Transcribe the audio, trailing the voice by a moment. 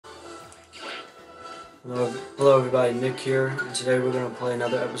Hello everybody, Nick here, and today we're going to play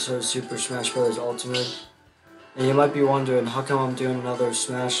another episode of Super Smash Bros. Ultimate. And you might be wondering, how come I'm doing another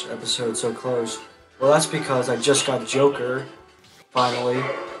Smash episode so close? Well, that's because I just got Joker, finally,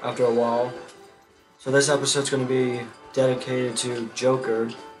 after a while. So this episode's going to be dedicated to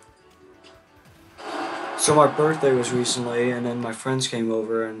Joker. So my birthday was recently, and then my friends came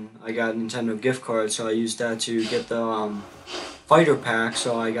over, and I got a Nintendo gift card, so I used that to get the fighter pack,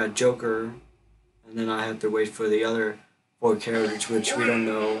 so I got Joker. And then I have to wait for the other 4 characters, which we don't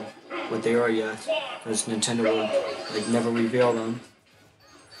know what they are yet, because Nintendo will never reveal them.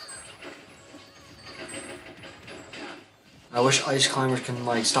 I wish Ice Climbers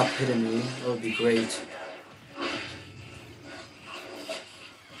can stop hitting me. That would be great.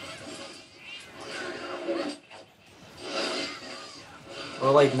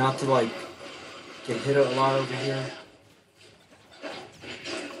 Or not to get hit a lot over here.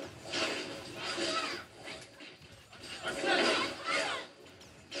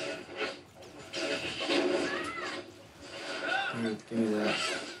 Give me that.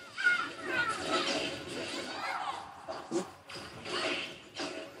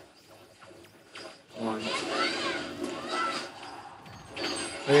 One.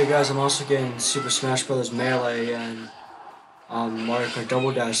 Hey guys, I'm also getting Super Smash Bros. Melee and Mario Kart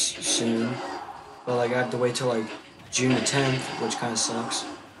Double Dash soon. But I have to wait till June the 10th, which kinda sucks.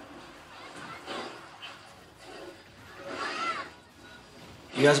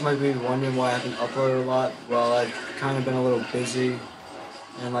 You guys might be wondering why I haven't uploaded a lot. Well, I've kind of been a little busy,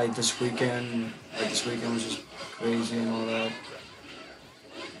 and this weekend was just crazy and all that.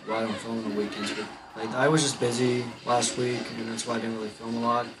 Well, I don't film on the weekends, but I was just busy last week, and that's why I didn't really film a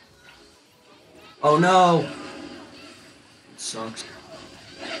lot. Oh no! It sucks.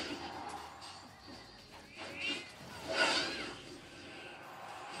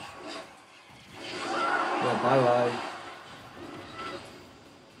 Yeah, bye bye.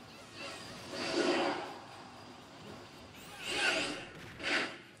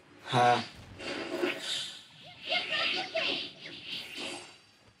 Ha.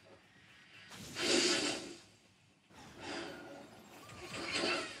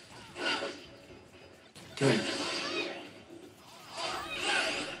 Good.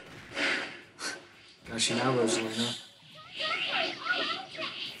 Gosh, you now, Rosalina.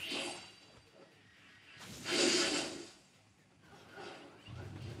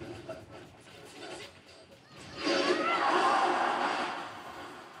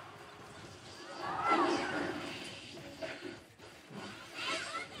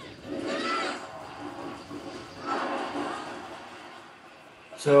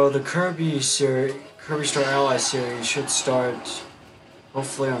 So the Kirby Star Ally series should start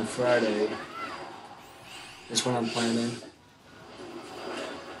hopefully on Friday. Is what I'm planning.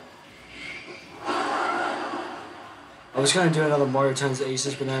 I was gonna do another Mario Tennis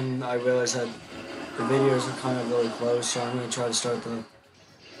Aces, but then I realized that the videos are kind of really close, so I'm gonna try to start the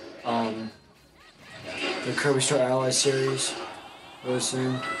Kirby Star Ally series really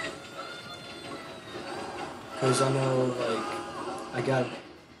soon. Cause I know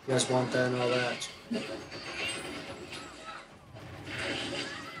you guys want that and all that.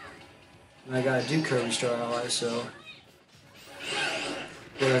 And I gotta do Kirby Star Ally, so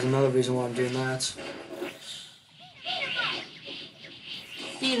there's another reason why I'm doing that.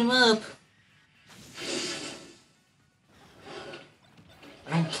 Beat him up. I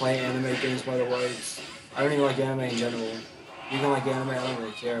don't play anime games, by the way. I don't even like anime in general. You can like anime, I don't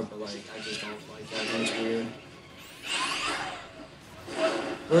really care, but I just don't like that. It's weird.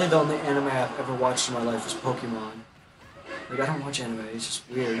 Really, the only anime I've ever watched in my life is Pokemon. I don't watch anime, it's just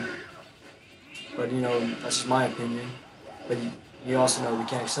weird. But, that's just my opinion. But you also know we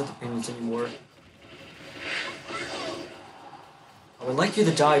can't accept opinions anymore. I would like you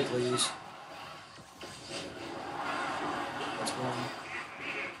to die, please. That's one.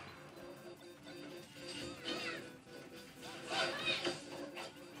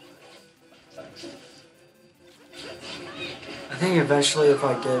 I think eventually if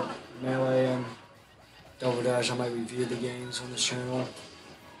I get Melee and Double Dash, I might review the games on this channel.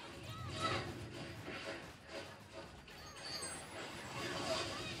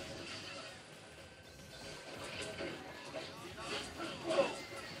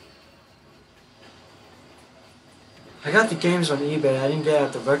 I got the games on eBay. I didn't get it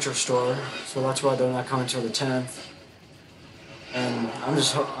at the retro store, so that's why they're not coming until the 10th. And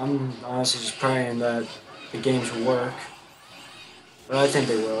I'm honestly just praying that the games will work. But I think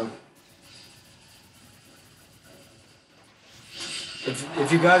they will.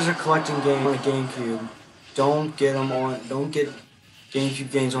 If you guys are collecting games on a GameCube, don't get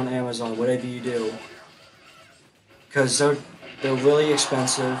GameCube games on Amazon. Whatever you do, because they're really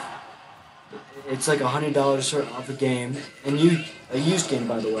expensive. It's like $100 off a game, and a used game,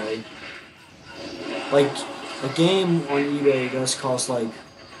 by the way. Like a game on eBay does cost like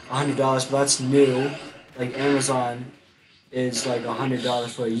 $100, but that's new. Like Amazon is like $100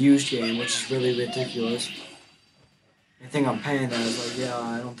 for a used game, which is really ridiculous. I think I'm paying that. It's like, yeah,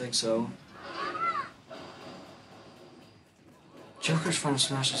 I don't think so. Joker's Final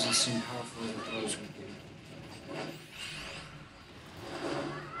Smash doesn't seem powerful as I thought it was going to be.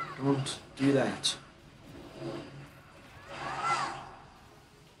 Don't do that.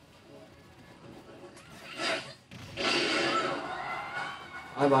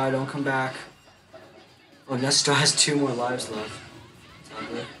 Bye bye, don't come back. Oh, Ness still has 2 more lives left. That's not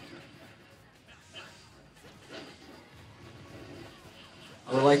good.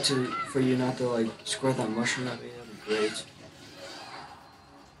 I would like for you not to like squirt that mushroom at me, that'd be great.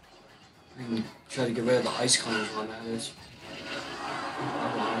 I can try to get rid of the ice climbers while I'm at it.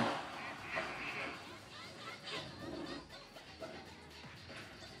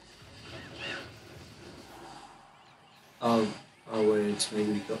 Oh wait, it's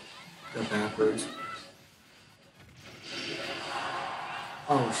maybe go backwards.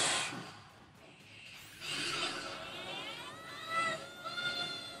 Oh shoot.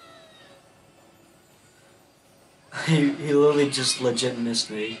 He literally just legit missed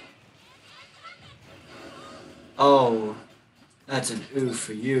me. Oh, that's an oof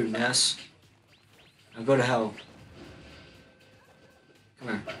for you, Ness. Now go to hell. Come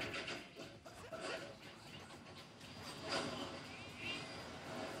here.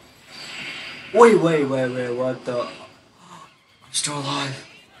 Wait, what the? I'm still alive.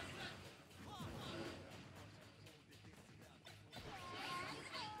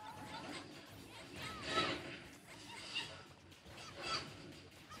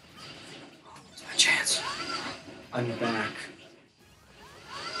 It's my chance. I'm back.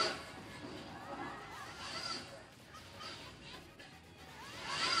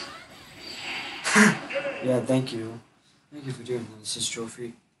 Yeah, thank you. Thank you for doing this. This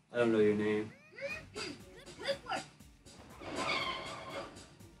trophy. I don't know your name.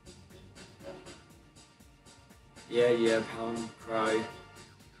 Yeah, pound, cry.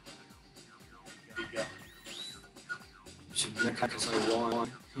 Should be because I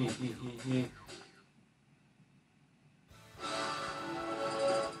won.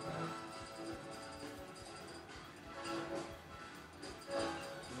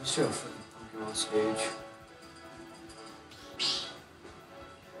 Let's do a freaking pumpkin on stage.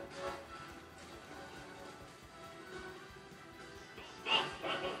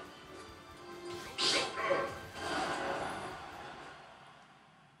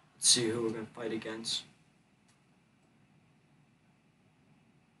 Let's see who we're gonna fight against.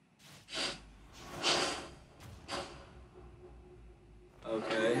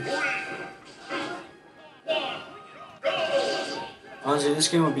 Okay. Honestly, this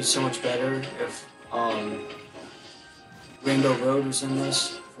game would be so much better if Rainbow Road was in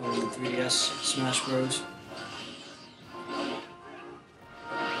this from the 3DS Smash Bros.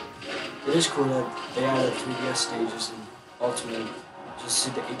 It is cool that they added 3DS stages and Ultimate. Just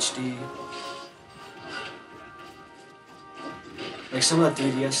see the HD. Like some of the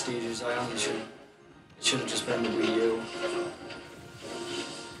 3DS stages, I honestly should have just been the Wii U.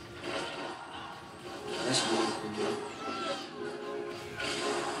 That's really cool.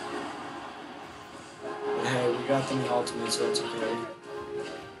 But hey, we got them in Ultimate, so it's okay.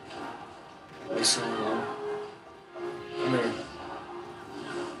 Like so long. Come here.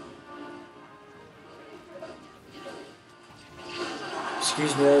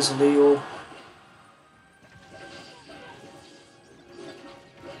 Excuse me, that is illegal.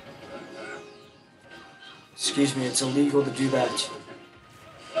 Excuse me, it's illegal to do that.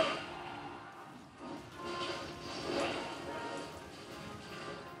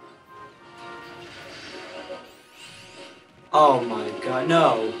 Oh my god,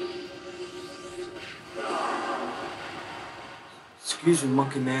 no! Excuse me,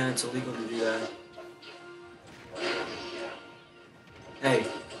 Monkey Man, it's illegal to do that. Hey.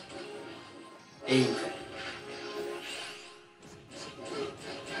 Ape.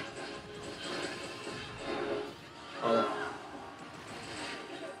 Oh.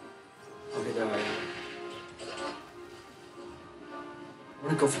 Okay, there I am. I'm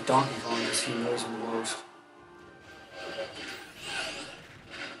gonna go for Donkey Kong because he knows him the most.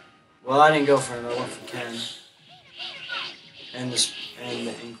 Well, I didn't go for him, I went for Ken. And the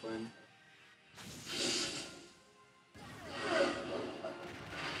Inkling.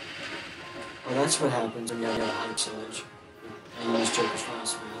 Oh, that's what happens when you have a high percentage and you use Joker's Final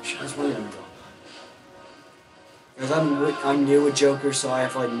Smash. That's really dumb. Cause I'm new with Joker, so I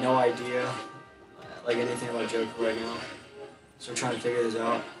have like no idea like anything about Joker right now. So we're trying to figure this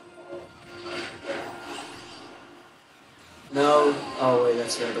out. No. Oh wait,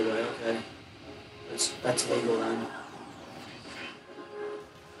 that's the other way. Okay. That's legal then.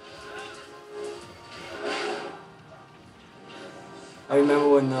 I remember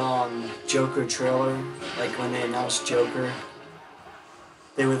when the Joker trailer, like when they announced Joker,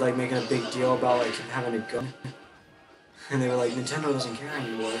 they would like making a big deal about like him having a gun, and they were like Nintendo doesn't care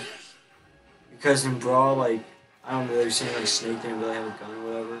anymore because in Brawl, like I don't know, they were saying like Snake didn't really have a gun or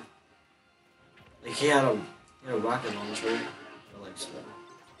whatever. Like he had a rocket launcher, or like stuff.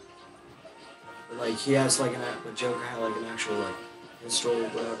 But like he has like but Joker had like an actual like pistol or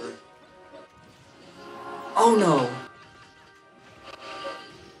whatever. Oh no!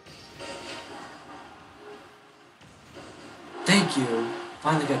 Thank you!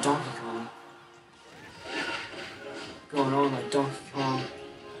 Finally got Donkey Kong. Going on like Donkey Kong.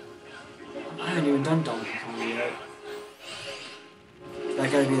 I haven't even done Donkey Kong yet.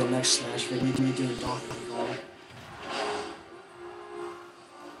 That gotta be the next Smash video, me doing Donkey Kong.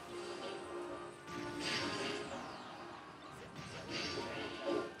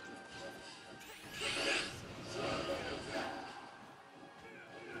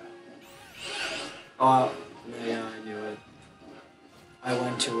 Oh, yeah, I knew it. I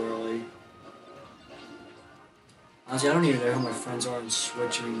went too early. Honestly, I don't even know who my friends are on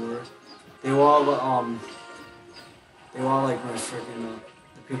Switch anymore. They were all like my freaking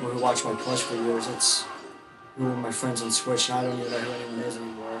the people who watch my plush videos. That's who were my friends on Switch, and I don't even know who anyone is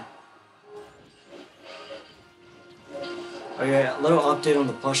anymore. Okay, a little update on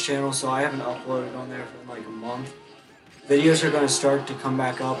the plush channel. So I haven't uploaded on there for like a month. Videos are gonna start to come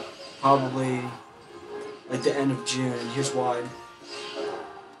back up probably like the end of June. Here's why.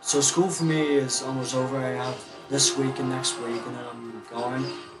 So school for me is almost over. I have this week and next week, and then I'm gone.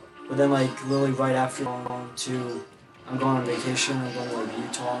 But then like literally right after I'm going on vacation. I'm going to like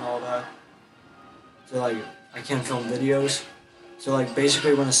Utah and all that. So like I can't film videos. So like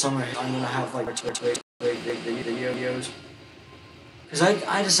basically when the summer hits, I'm gonna have like big videos. Cause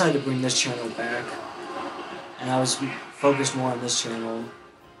I decided to bring this channel back, and I was focused more on this channel.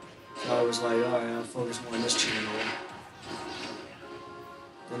 So I was like, alright, I'll focus more on this channel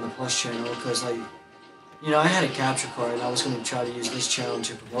than the plus channel, cause like, you know, I had a capture card and I was gonna try to use this channel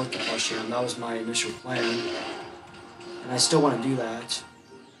to promote the plus channel. That was my initial plan, and I still want to do that.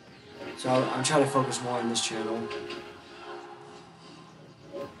 So I'm trying to focus more on this channel.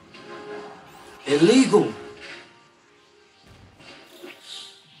 Illegal!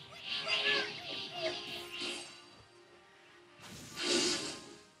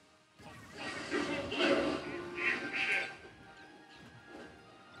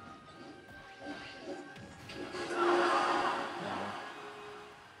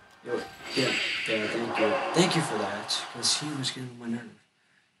 Yeah, thank you. Thank you for that, because he was getting my nerve.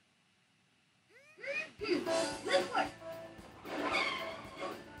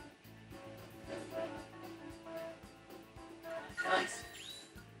 Nice.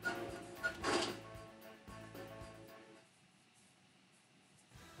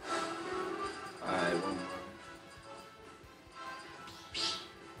 Alright, one more.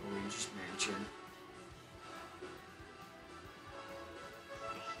 Luigi's Mansion.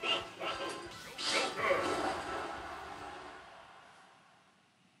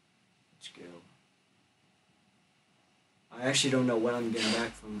 Let's go. I actually don't know when I'm getting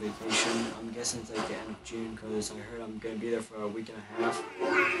back from vacation. I'm guessing it's like the end of June, because I heard I'm going to be there for a week and a half.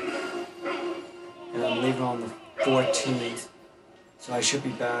 And I'm leaving on the 14th. So I should be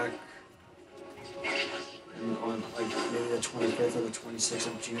back on like maybe the 25th or the 26th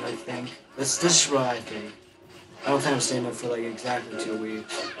of June, I think. This is what I think. I don't think I'm staying there for like exactly 2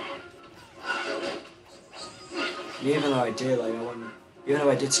 weeks. And even though I did, like I wouldn't. Even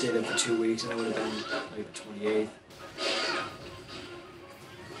though I did stay there for 2 weeks, and it would have been like the 28th.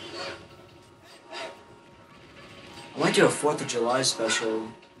 I might do a 4th of July special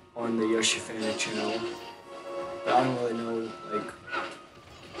on the Yoshifannick channel, but I don't really know, like,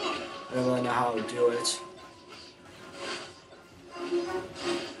 I don't really know how to do it.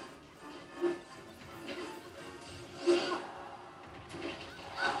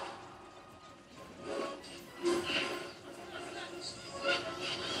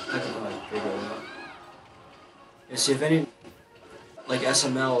 I could probably figure it out. Yeah, see, if any, like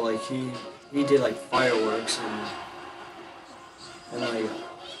SML, like he did like fireworks and like,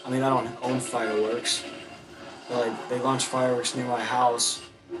 I mean I don't own fireworks, but like they launched fireworks near my house,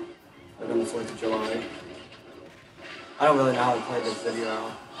 like on the 4th of July. I don't really know how to play this video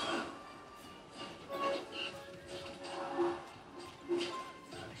out.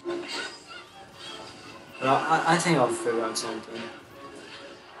 But I think I'll figure out something.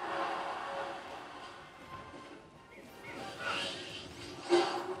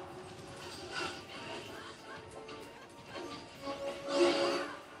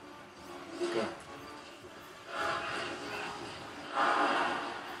 Go.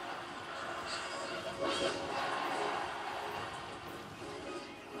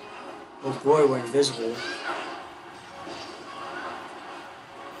 Oh boy, we're invisible.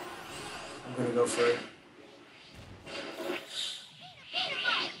 I'm gonna go for it.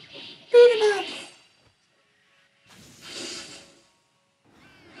 Beat him up!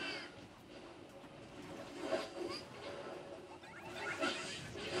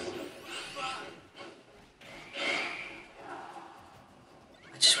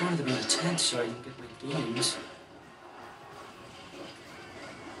 I just wanted to be in the tent so I can get my games.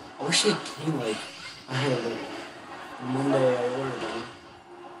 I wish they came like, I don't know, the Monday I ordered them.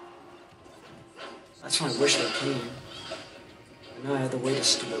 That's when I wish they came. But now I have to wait a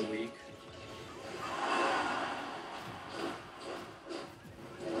stupid week.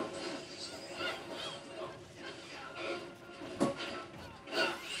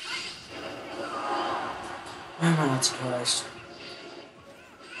 Why am I not surprised?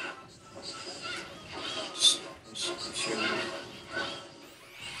 Just sure.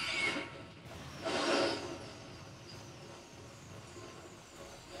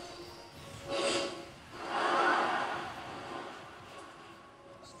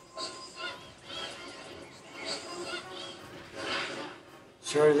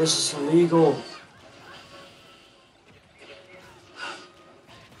 Sure, this is illegal.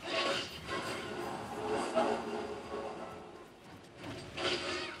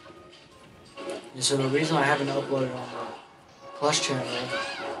 And so the reason I haven't uploaded on the Plus channel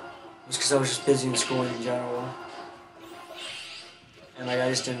was because I was just busy in school in general. And like I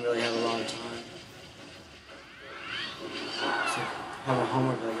just didn't really have a lot of time. So I have a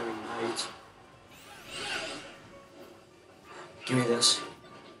homework like every night. Give me this.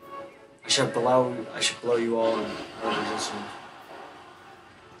 I should blow you all in resistance.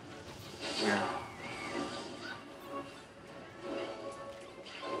 Yeah.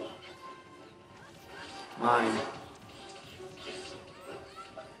 Mine.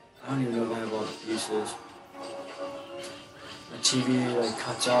 I don't even know if I have all the pieces. The TV like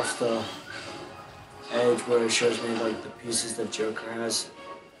cuts off the edge where it shows me like the pieces that Joker has.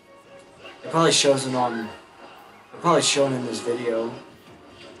 It probably shows it on. It probably shown in this video.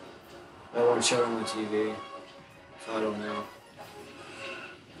 But I won't show it on the TV. So I don't know.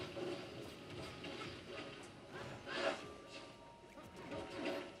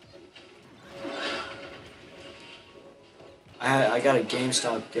 I got a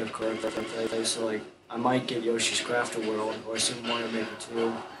GameStop gift card for today, so like I might get Yoshi's Crafted World or Super Mario Maker 2.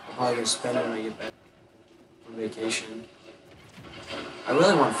 I'm probably gonna spend it when I get back from vacation. I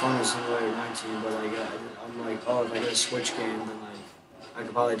really want Final Simulator 19, but like I'm like, oh, if I get a Switch game, then like I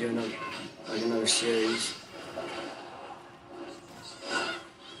could probably do another series.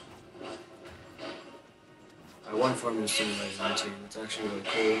 I want Final Simulator 19. It's actually really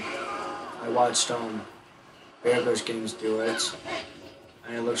cool. I watched Bear Bears Games do it,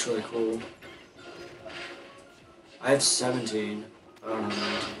 and it looks really cool. I have 17, I don't have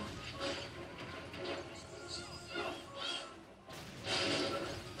 19.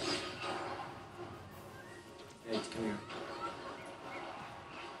 Hey, come here.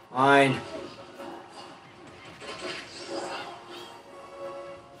 Mine.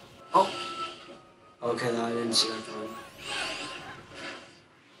 Oh! Okay, no, I didn't see that coming.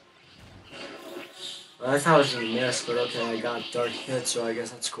 Well, I thought it was a miss, but okay, I got Dark Hit, so I guess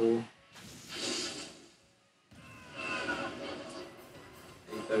that's cool.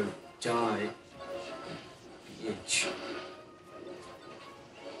 You better die, bitch.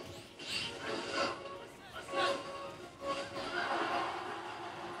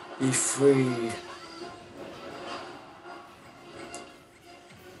 Be free.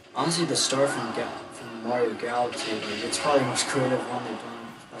 Honestly, the star from Mario Galaxy, like, it's probably the most creative one they've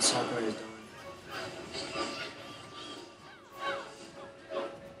done. That's how great it's done.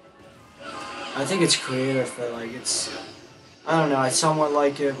 I think it's creative, but like it's, I don't know, I somewhat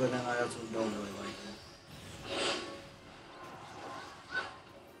like it, but then I also don't really like it.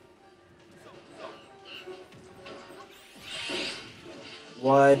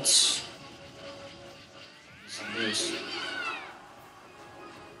 What is this?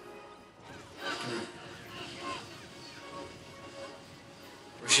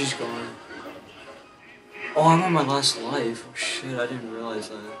 Where she's going? Oh, I'm on my last life. Oh shit, I didn't realize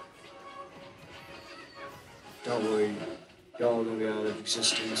that. Don't worry, y'all are gonna be out of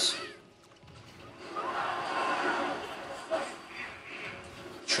existence.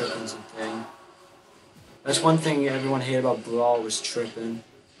 tripping's a thing. That's one thing everyone hated about Brawl was tripping.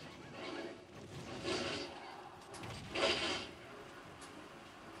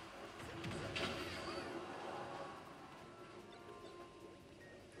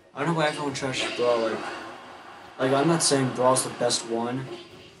 I don't know why everyone trashes Brawl. Like I'm not saying Brawl's the best one,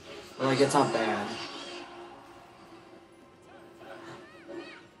 but like it's not bad.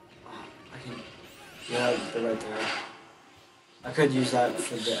 I can, yeah, they're right there. I could use that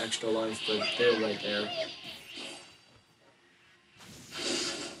for the extra life, but they're right there.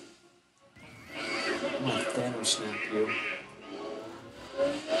 I'm gonna Thanos snap you.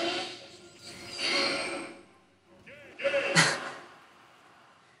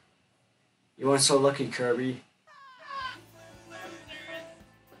 You weren't so lucky, Kirby.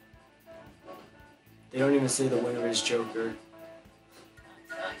 They don't even say the winner is Joker.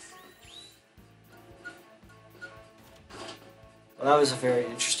 Well, that was a very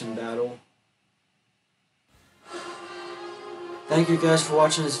interesting battle. Thank you guys for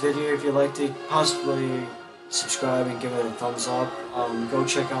watching this video. If you liked it, possibly subscribe and give it a thumbs up. Go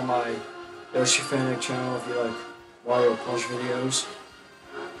check out my Yoshifannick channel if you like Wario plush videos.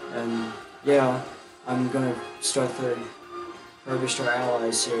 And yeah, I'm gonna start the Kirby Star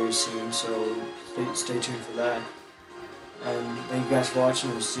Allies series soon, so stay tuned for that. And thank you guys for watching,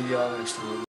 and we'll see y'all next time.